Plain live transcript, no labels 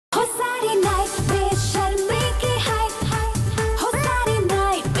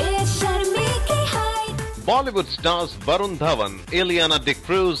Bollywood stars Varun Dhawan, Ileana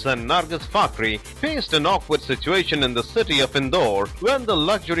and Nargis Fakhri faced an awkward situation in the city of Indore when the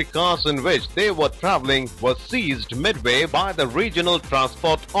luxury cars in which they were travelling were seized midway by the regional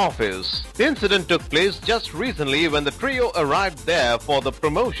transport office. The incident took place just recently when the trio arrived there for the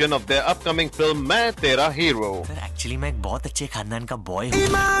promotion of their upcoming film Main Tera Hero. Actually मैं एक बहुत अच्छे खानदान का boy हूँ।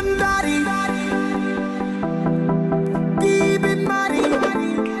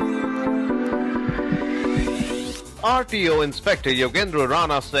 RTO Inspector Yogendra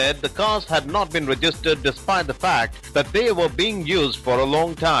Rana said the cars had not been registered despite the fact that they were being used for a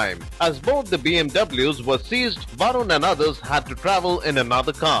long time. As both the BMWs were seized, Varun and others had to travel in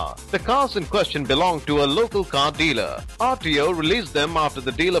another car. The cars in question belonged to a local car dealer. RTO released them after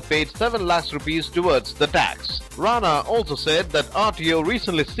the dealer paid 7 lakhs rupees towards the tax. Rana also said that RTO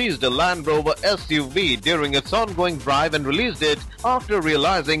recently seized a Land Rover SUV during its ongoing drive and released it after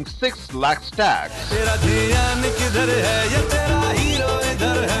realizing 6 lakhs tax.